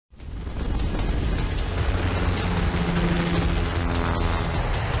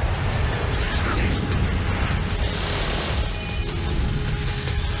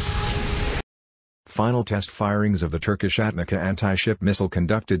final test firings of the Turkish ATMACA anti-ship missile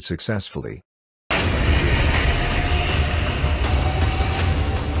conducted successfully.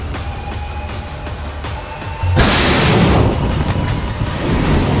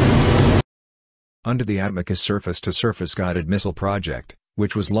 Under the ATMACA Surface-to-Surface Guided Missile Project,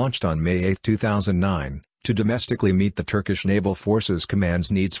 which was launched on May 8, 2009, to domestically meet the Turkish Naval Forces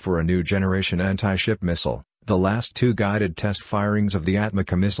Command's needs for a new generation anti-ship missile, the last two guided test firings of the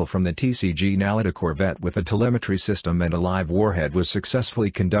ATMACA missile from the TCG Kınalıada Corvette with a telemetry system and a live warhead was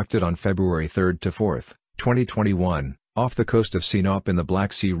successfully conducted on February 3 to 4, 2021, off the coast of Sinop in the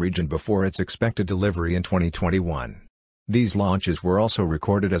Black Sea region before its expected delivery in 2021. These launches were also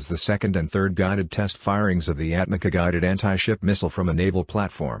recorded as the second and third guided test firings of the ATMACA Guided Anti-Ship Missile from a naval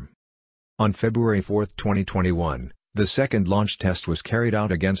platform. On February 4, 2021, the second launch test was carried out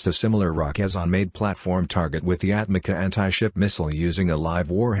against a similar Roketsan-made platform target with the ATMACA anti-ship missile using a live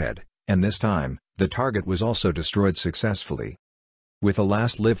warhead, and this time, the target was also destroyed successfully. With a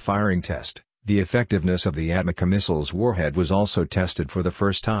last live firing test, the effectiveness of the ATMACA missile's warhead was also tested for the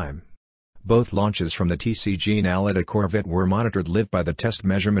first time. Both launches from the TCG Kınalıada Corvette were monitored live by the test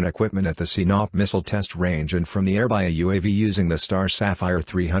measurement equipment at the Sinop Missile Test Range and from the air by a UAV using the Star Sapphire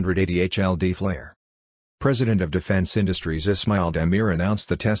 380 HLD flare. President of Defense Industries Ismail Demir announced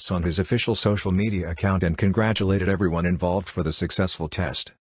the tests on his official social media account and congratulated everyone involved for the successful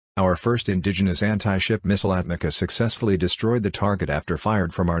test. Our first indigenous anti-ship missile ATMACA successfully destroyed the target after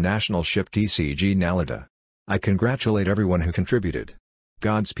fired from our national ship TCG Kınalıada. I congratulate everyone who contributed.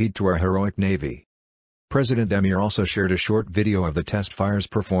 Godspeed to our heroic Navy. President Demir also shared a short video of the test fires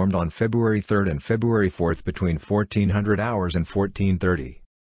performed on February 3 and February 4 between 1400 hours and 1430.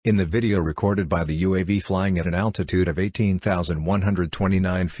 In the video recorded by the UAV flying at an altitude of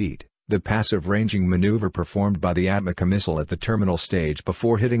 18,129 feet, the passive ranging maneuver performed by the ATMACA missile at the terminal stage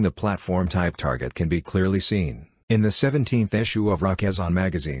before hitting the platform-type target can be clearly seen. In the 17th issue of Roketsan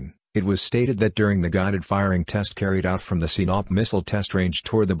magazine, it was stated that during the guided firing test carried out from the Sinop Missile Test Range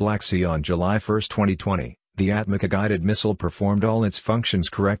toward the Black Sea on July 1, 2020, the ATMACA guided missile performed all its functions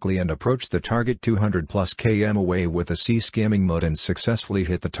correctly and approached the target 200+ km away with a sea-skimming mode and successfully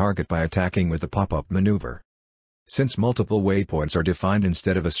hit the target by attacking with the pop-up maneuver. Since multiple waypoints are defined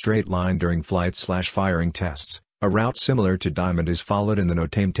instead of a straight line during flight/firing tests, a route similar to Diamond is followed in the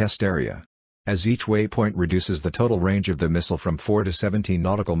NOTAME test area, as each waypoint reduces the total range of the missile from 4 to 17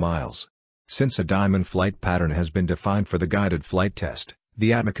 nautical miles. Since a diamond flight pattern has been defined for the guided flight test,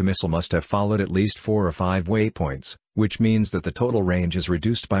 the ATMACA missile must have followed at least 4 or 5 waypoints, which means that the total range is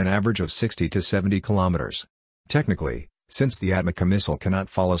reduced by an average of 60 to 70 kilometers. Technically, since the ATMACA missile cannot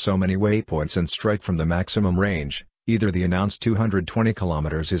follow so many waypoints and strike from the maximum range, either the announced 220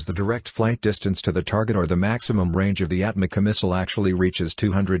 kilometers is the direct flight distance to the target or the maximum range of the ATMACA missile actually reaches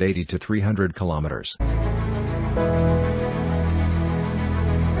 280 to 300 kilometers.